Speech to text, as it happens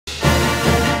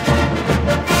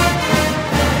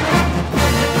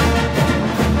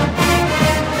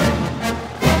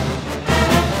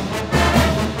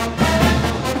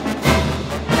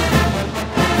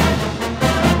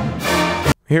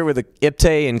Here with the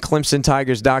IPTAY and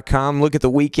ClemsonTigers.com. Look at the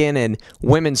weekend in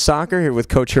women's soccer here with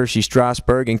Coach Hershey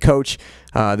Strosberg. And Coach,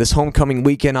 this homecoming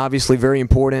weekend, obviously very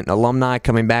important. Alumni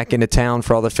coming back into town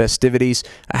for all the festivities.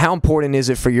 How important is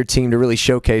it for your team to really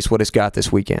showcase what it's got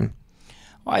this weekend?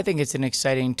 Well, I think it's an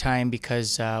exciting time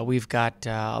because we've got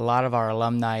a lot of our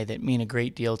alumni that mean a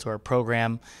great deal to our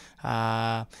program.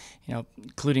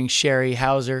 Including Sherry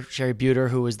Buter,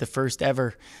 who was the first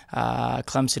ever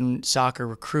Clemson soccer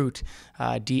recruit,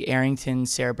 Dee Arrington,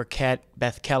 Sarah Burkett,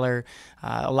 Beth Keller.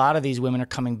 A lot of these women are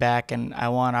coming back, and I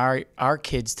want our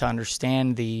kids to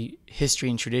understand the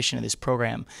history and tradition of this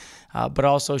program, but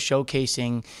also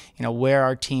showcasing where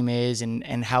our team is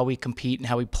and how we compete and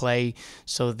how we play,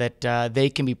 so that they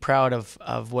can be proud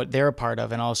of what they're a part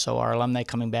of, and also our alumni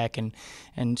coming back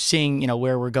and seeing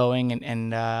where we're going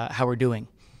and how we're doing.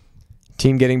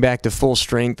 Team getting back to full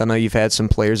strength. I know you've had some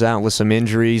players out with some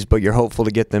injuries, but you're hopeful to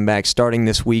get them back starting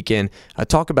this weekend.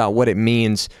 Talk about what it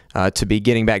means to be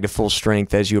getting back to full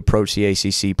strength as you approach the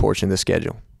ACC portion of the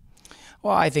schedule.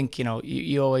 Well, I think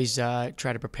you always try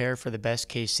to prepare for the best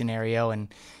case scenario,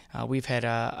 and we've had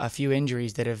a few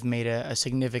injuries that have made a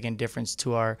significant difference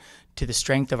to the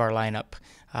strength of our lineup,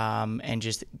 and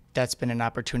just that's been an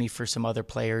opportunity for some other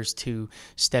players to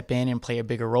step in and play a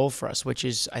bigger role for us, which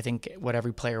is, I think, what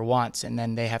every player wants, and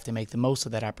then they have to make the most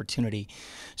of that opportunity.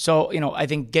 So I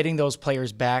think getting those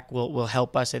players back will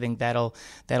help us. I think that'll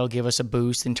give us a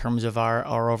boost in terms of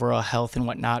our overall health and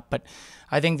whatnot. But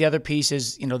I think the other piece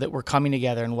is that we're coming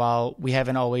together, and while we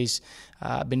haven't always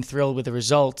been thrilled with the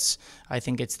results, I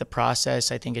think it's the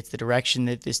process. I think it's the direction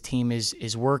that this team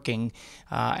is working,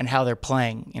 and how they're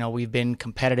playing. We've been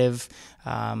competitive.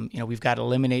 We've got to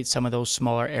eliminate some of those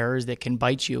smaller errors that can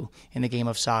bite you in the game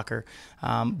of soccer.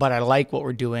 But I like what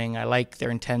we're doing. I like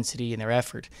their intensity and their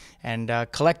effort. And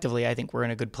collectively, I think we're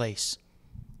in a good place.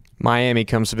 Miami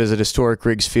comes to visit historic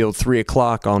Riggs Field 3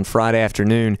 o'clock on Friday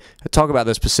afternoon. Talk about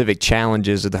the specific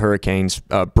challenges that the Hurricanes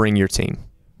bring your team.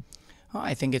 Well,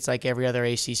 I think it's like every other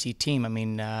ACC team. I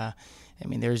mean,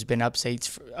 there's been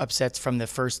upsets from the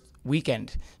first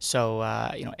weekend. So,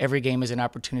 every game is an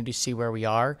opportunity to see where we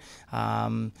are.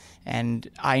 And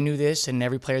I knew this, and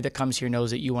every player that comes here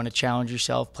knows that you want to challenge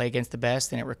yourself, play against the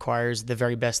best, and it requires the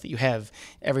very best that you have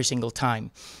every single time.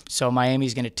 So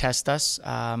Miami's going to test us.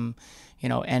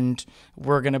 And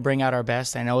we're going to bring out our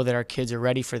best. I know that our kids are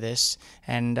ready for this,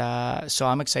 and so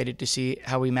I'm excited to see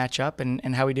how we match up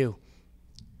and how we do.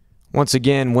 Once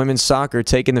again, women's soccer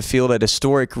taking the field at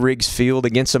historic Riggs Field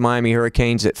against the Miami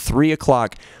Hurricanes at 3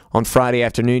 o'clock on Friday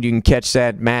afternoon. You can catch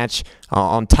that match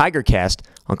on TigerCast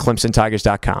on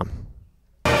ClemsonTigers.com.